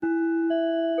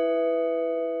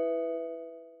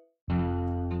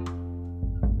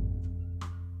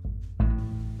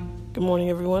Good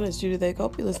morning, everyone. It's Judith A.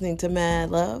 Cope. You're listening to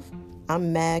Mad Love.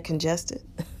 I'm mad congested.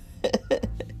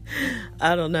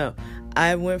 I don't know.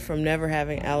 I went from never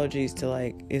having allergies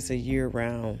to it's a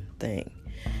year-round thing.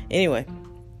 Anyway,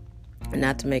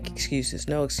 not to make excuses.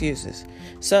 No excuses.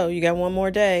 So you got one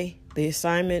more day. The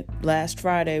assignment last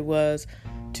Friday was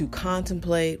to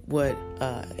contemplate what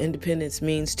independence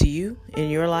means to you in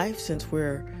your life, since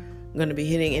we're going to be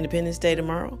hitting Independence Day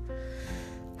tomorrow.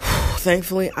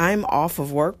 Thankfully, I'm off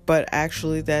of work, but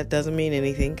actually that doesn't mean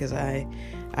anything because I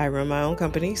run my own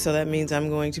company, so that means I'm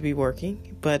going to be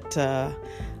working. But, I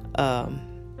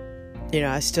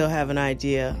still have an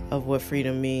idea of what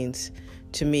freedom means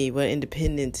to me, what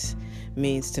independence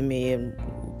means to me and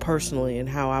personally, and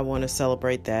how I want to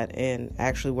celebrate that. And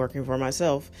actually working for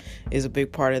myself is a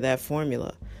big part of that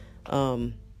formula.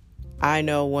 I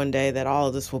know one day that all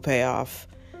of this will pay off.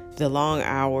 The long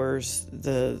hours,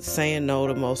 the saying no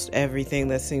to most everything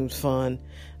that seems fun,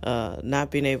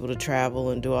 not being able to travel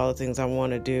and do all the things I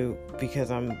want to do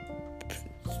because I'm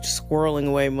squirreling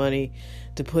away money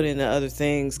to put into other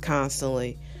things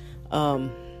constantly. I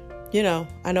know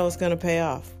it's going to pay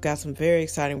off. Got some very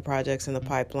exciting projects in the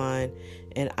pipeline,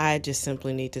 and I just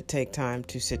simply need to take time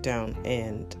to sit down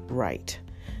and write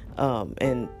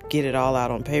and get it all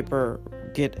out on paper,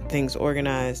 get things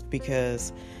organized,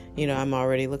 because I'm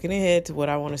already looking ahead to what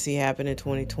I want to see happen in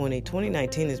 2020.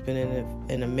 2019 has been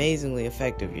an amazingly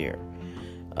effective year.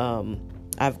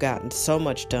 I've gotten so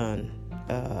much done.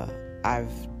 I've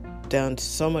done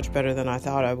so much better than I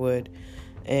thought I would.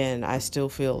 And I still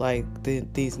feel like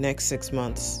these next 5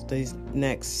 months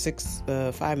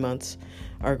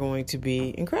are going to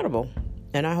be incredible.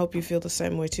 And I hope you feel the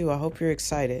same way too. I hope you're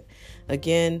excited.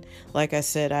 Again, like I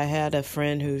said, I had a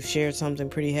friend who shared something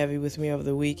pretty heavy with me over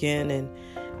the weekend, and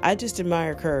I just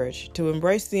admire courage to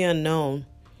embrace the unknown,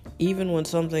 even when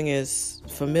something is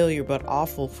familiar but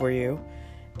awful for you,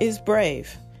 is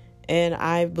brave. And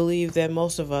I believe that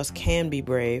most of us can be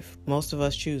brave. Most of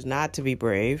us choose not to be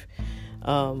brave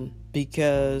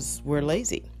because we're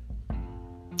lazy.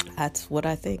 That's what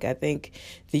I think. I think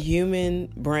the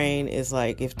human brain is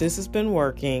like, if this has been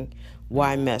working,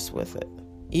 why mess with it?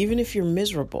 Even if you're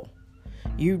miserable,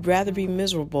 you'd rather be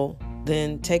miserable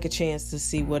than take a chance to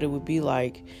see what it would be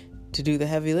like to do the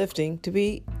heavy lifting, to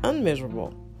be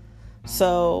unmiserable.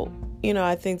 So,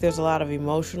 I think there's a lot of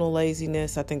emotional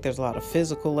laziness. I think there's a lot of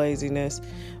physical laziness.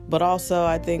 But also,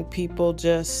 I think people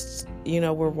just,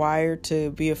 we're wired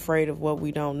to be afraid of what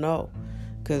we don't know.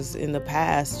 Because in the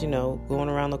past, going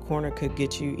around the corner could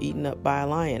get you eaten up by a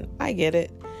lion. I get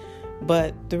it.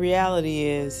 But the reality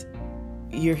is,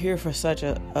 you're here for such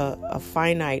a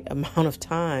finite amount of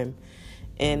time.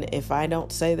 And if I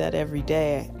don't say that every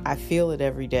day, I feel it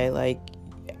every day. Like,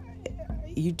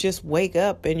 you just wake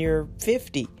up and you're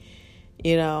 50.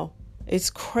 It's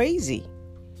crazy.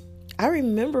 I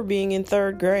remember being in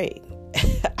third grade.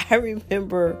 I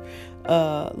remember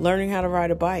learning how to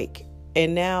ride a bike.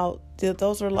 And now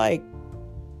those are like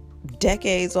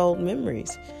decades old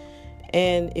memories.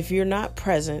 And if you're not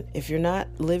present, if you're not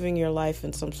living your life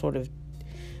in some sort of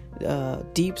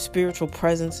deep spiritual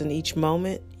presence in each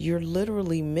moment, you're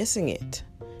literally missing it.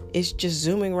 It's just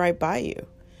zooming right by you.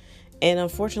 And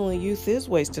unfortunately, youth is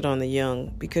wasted on the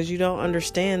young, because you don't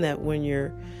understand that when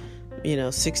you're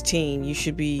 16, you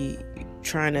should be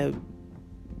trying to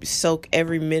soak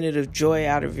every minute of joy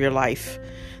out of your life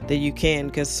that you can,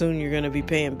 because soon you're going to be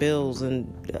paying bills and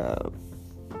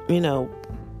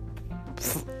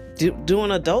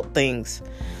doing adult things.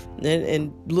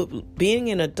 And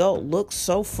being an adult looks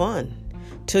so fun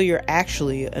till you're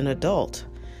actually an adult.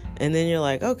 And then you're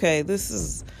like, okay, this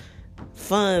is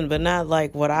fun, but not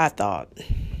like what I thought.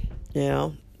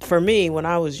 For me, when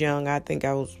I was young, I think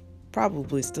I was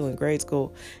probably still in grade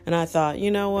school. And I thought, you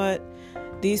know what?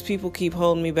 These people keep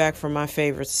holding me back from my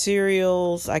favorite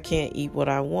cereals. I can't eat what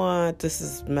I want. This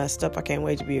is messed up. I can't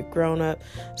wait to be a grown-up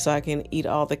so I can eat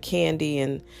all the candy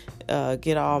and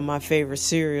get all my favorite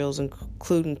cereals,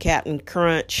 including Captain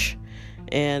Crunch.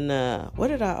 And what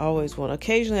did I always want?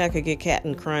 Occasionally I could get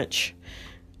Captain Crunch,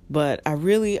 but I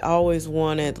really always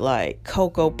wanted like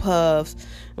Cocoa Puffs.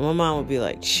 And my mom would be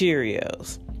like,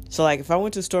 Cheerios. So like if I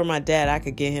went to the store with my dad, I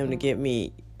could get him to get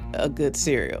me a good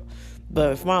cereal.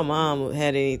 But if my mom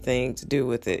had anything to do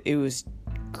with it, it was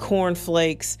Corn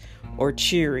Flakes or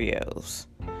Cheerios.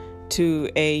 To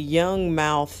a young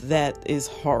mouth, that is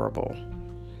horrible.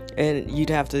 And you'd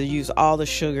have to use all the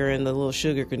sugar in the little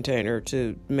sugar container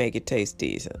to make it taste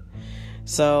decent.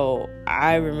 So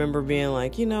I remember being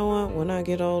like, you know what? When I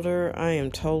get older, I am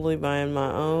totally buying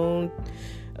my own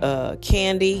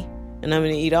candy, and I'm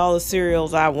going to eat all the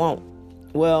cereals I want.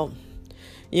 Well,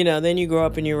 then you grow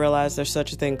up and you realize there's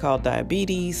such a thing called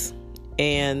diabetes.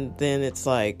 And then it's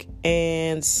like,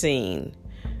 and scene.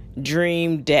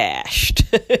 Dream dashed.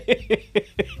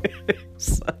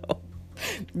 So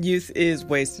youth is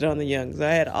wasted on the young. So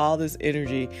I had all this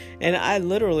energy, and I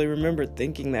literally remember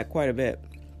thinking that quite a bit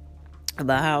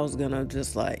about how I was gonna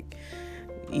just like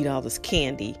eat all this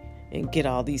candy and get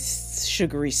all these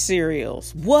sugary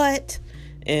cereals. What?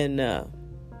 And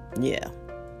yeah,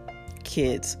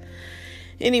 kids.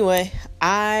 Anyway,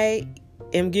 I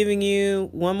am giving you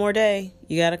one more day.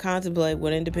 You got to contemplate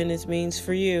what independence means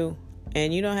for you.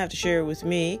 And you don't have to share it with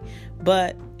me,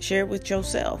 but share it with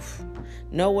yourself.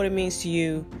 Know what it means to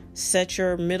you. Set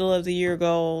your middle of the year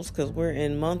goals, because we're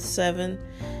in month 7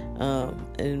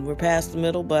 and we're past the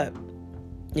middle. But,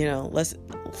 let's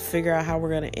figure out how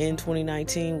we're going to end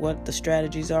 2019, what the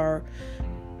strategies are.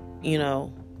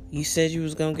 You said you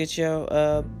was going to get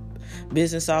your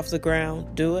business off the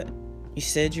ground. Do it. You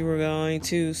said you were going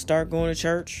to start going to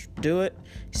church. Do it.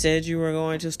 You said you were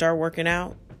going to start working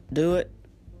out. Do it.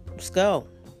 Let's go.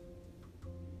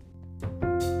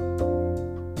 Who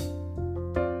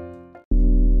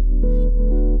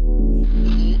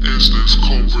is this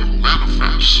culprit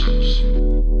manifest?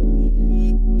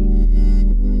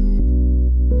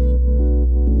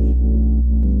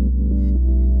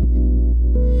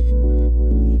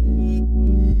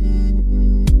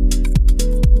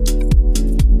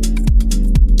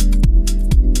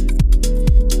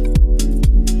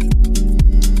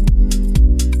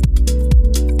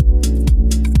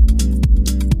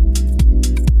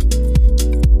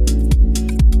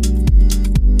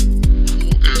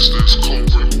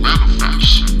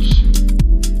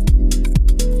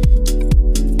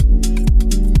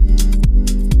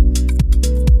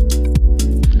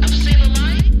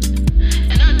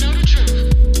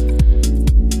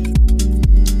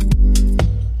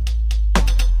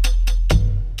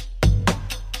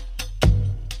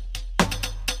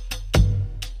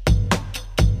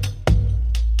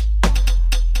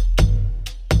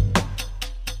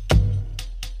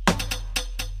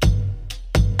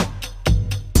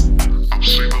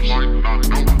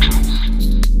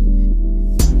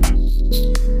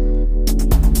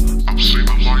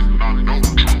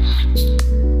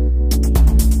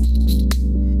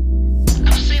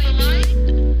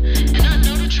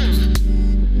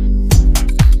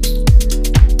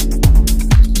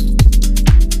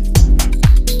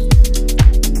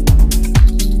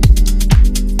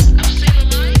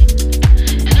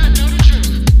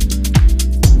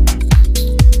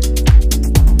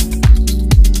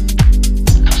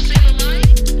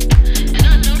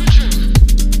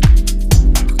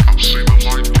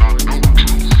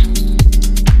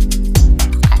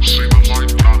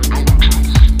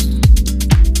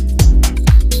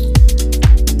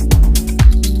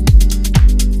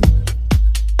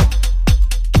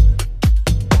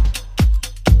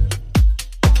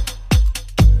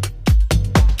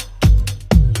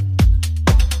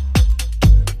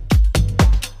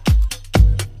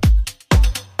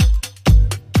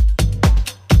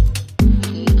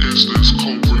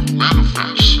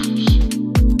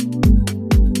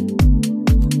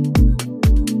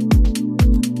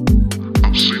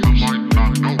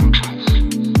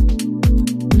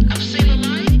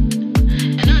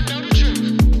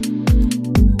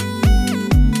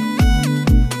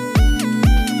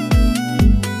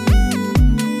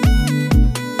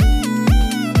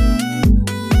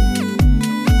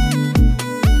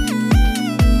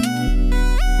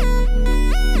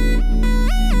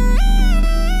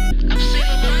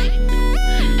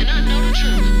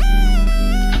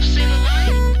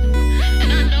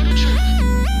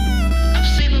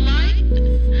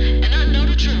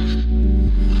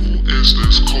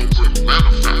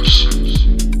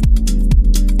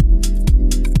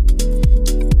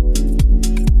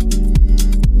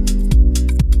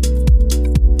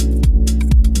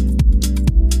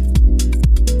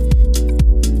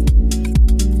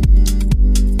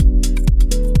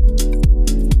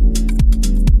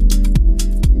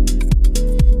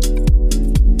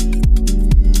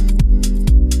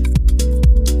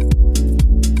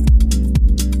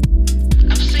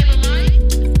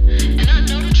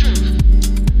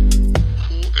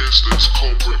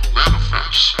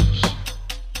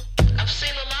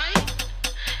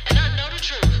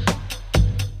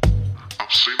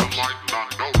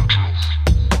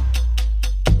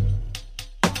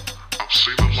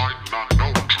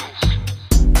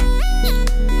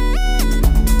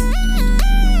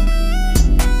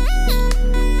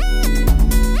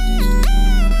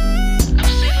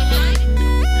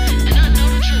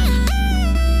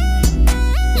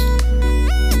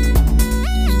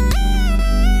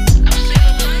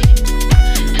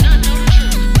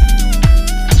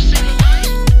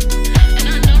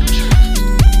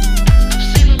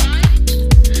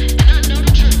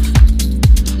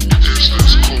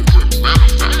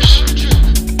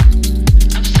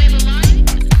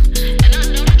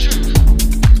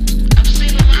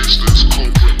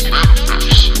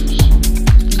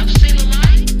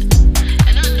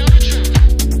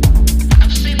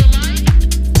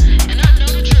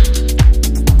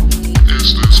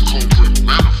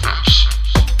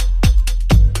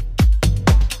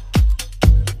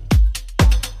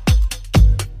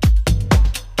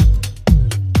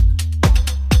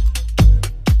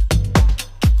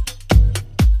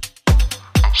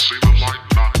 seen the light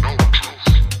and I know the truth.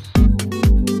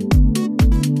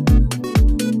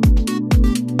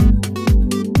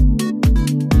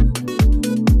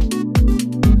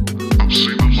 I've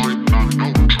seen the light and I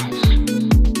know the truth.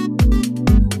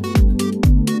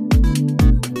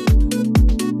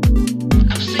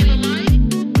 I've seen the light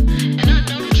and I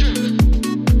know the truth.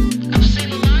 I've seen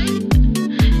the light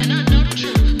and I know the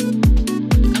truth.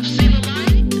 I've seen the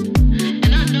light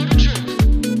and I know the truth.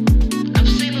 I've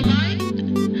seen the light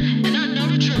and I know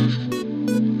the truth.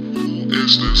 Who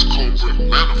is this culprit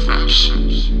manifest?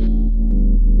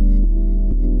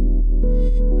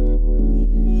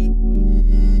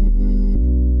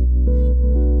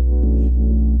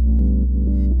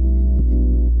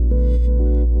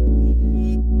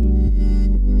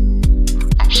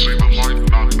 I've seen the light and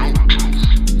I know the truth.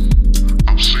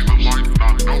 I've seen the light and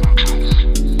I know the truth.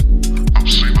 I've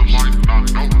seen the light and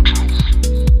I know the truth.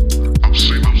 I've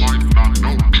seen the light and I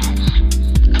know the truth.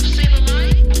 I've seen the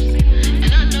light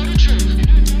and I know the truth.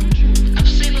 I've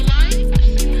seen the light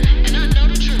and I know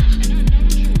the truth.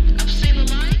 I've seen the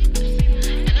light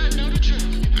and I know the truth.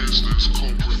 Is this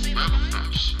culprit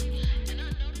manifest? And I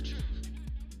know the truth.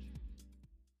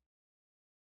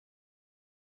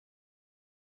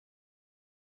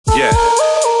 Yeah.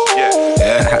 Yeah.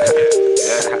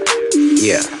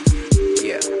 Yeah.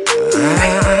 Yeah.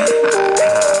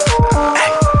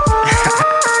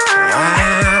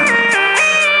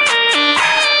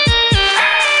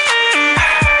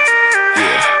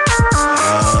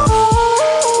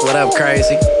 What up,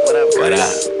 crazy? What up, crazy? What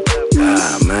up?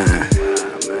 Ah, man.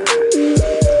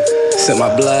 It's in my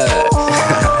blood.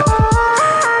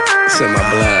 It's in my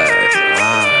blood.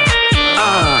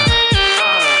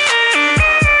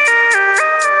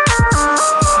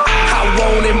 I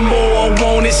want it more,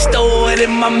 want it stored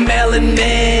in my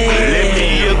melanin. Let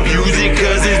me abuse it,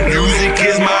 cause this music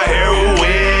is my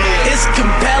heroin. It's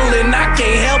compelling, I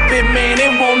can't help it, man,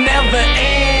 it won't never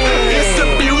end. It's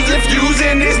abusive,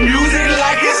 using this music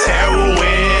like it's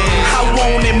heroin. I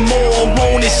want it more,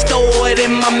 want it stored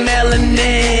in my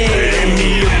melanin. Let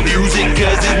me abuse it,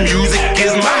 cause this music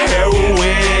is my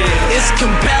heroin. It's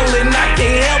compelling, I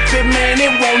can't help it, man,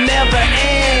 it won't never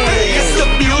end. It's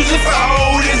abusive,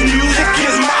 oh, this music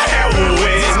is my heroin.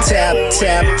 Tap,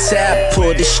 tap, tap,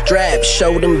 pull the strap,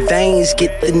 show them veins,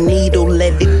 get the needle,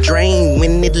 let it drain.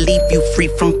 When it leave you free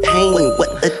from pain,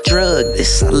 what a drug,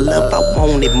 this I love, I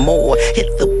want it more.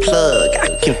 Hit the plug, I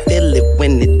can feel it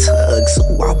when it tugs, so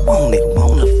I want it,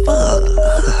 wanna fuck.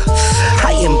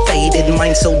 I am faded,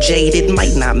 mind so jaded,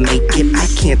 might not make it, I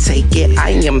can't take it.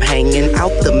 I am hanging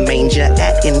out the manger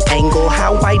at an angle,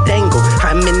 how I dangle.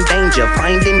 I'm in danger,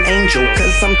 find an angel,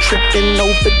 cause I'm tripping,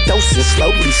 overdosing,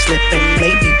 slowly slipping,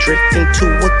 maybe drifting to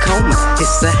a coma.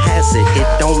 It's a hazard, it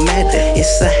don't matter,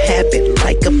 it's a habit,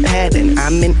 like a pattern.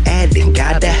 I'm an addict,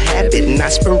 gotta have it,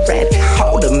 not sporadic,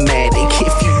 automatic.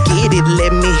 If you get it,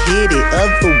 let me hit it.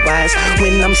 Otherwise,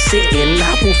 when I'm sitting,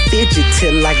 I will fidget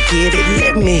till I get it.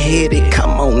 Let me hit it,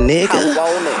 come on, nigga.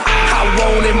 I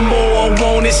want it more,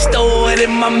 want it stored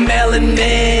in my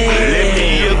melanin. Let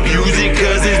me abuse it,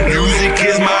 cause this music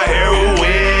is my heroin.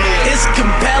 It's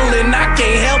compelling, I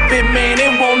can't help it, man,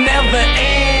 it won't never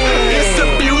end. It's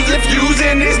abusive,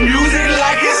 using this music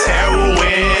like it's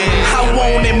heroin. I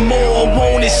want it more,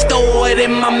 want it stored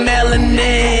in my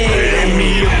melanin. Let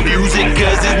me abuse it,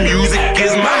 cause this music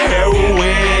is my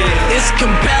heroin. It's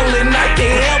compelling, I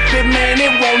can't help it, man,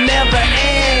 it won't never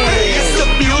end. It's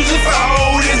abusive,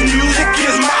 oh, this music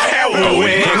is my heroin.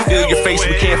 We can't feel your face,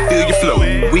 we can't feel your flow.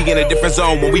 We in a different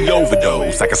zone when we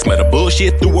overdose. I can smell the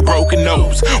bullshit through a broken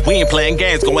nose. We ain't playing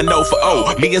games, going O for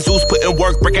O. Me and Zeus putting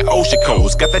work, breaking ocean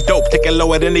codes. Got that dope, taking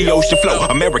lower than the ocean flow.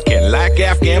 American, like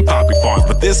Afghan poppy farms,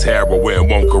 but this heroin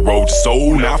won't corrode your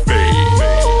soul, not fade.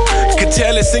 Can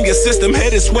tell it's in your system,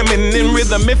 headed swimming in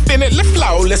rhythm, infinitely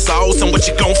flawless. Awesome, what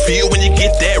you gon' feel when you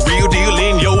get that real deal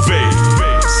in your veins.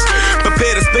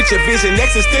 Prepare to split your vision,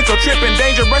 existential, tripping,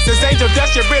 dangerous as angel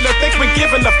dust. You really think we're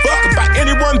giving a fuck about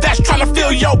anyone that's trying to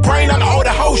fill your brain on all the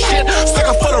whole shit?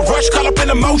 Sucker for the rush, caught up in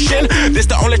emotion. This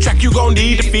the only track you gon'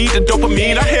 need to feed the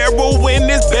dopamine. A heroin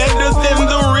is better than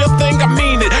the real thing, I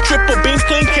mean it. Triple beams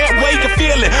clean, can't wait to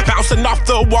feel it. Bouncing off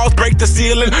the walls, break the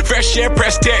ceiling. Fresh air,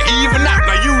 press tear, even out.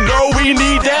 Now you know we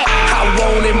need that. I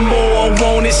want it more,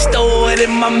 want it stored in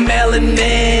my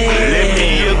melanin. Let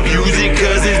me abuse it,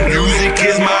 cause this music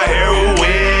is my heroin.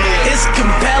 It's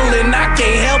compelling, I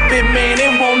can't help it, man,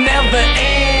 it won't never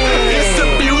end. It's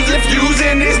abusive,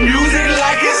 using this music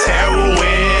like it's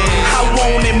heroin. I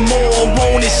want it more,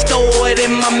 want it stored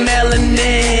in my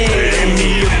melanin. Let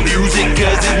me abuse it,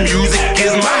 cause this music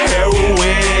is my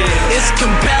heroin. It's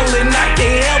compelling, I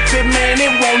can't help it, man,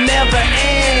 it won't never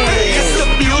end. It's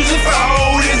abusive. for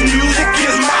oh, this music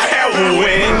is my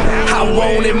heroin. I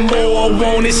want it more,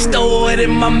 want it stored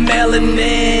in my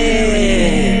melanin.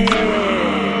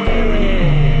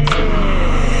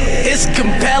 It's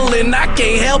compelling, I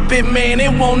can't help it, man,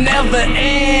 it won't never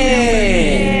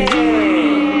end.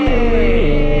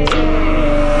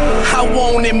 I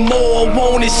want it more,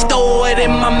 want it stored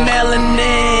in my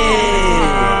melanin.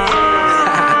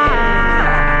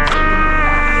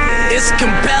 It's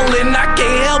compelling, I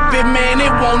can't help it, man,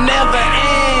 it won't never end.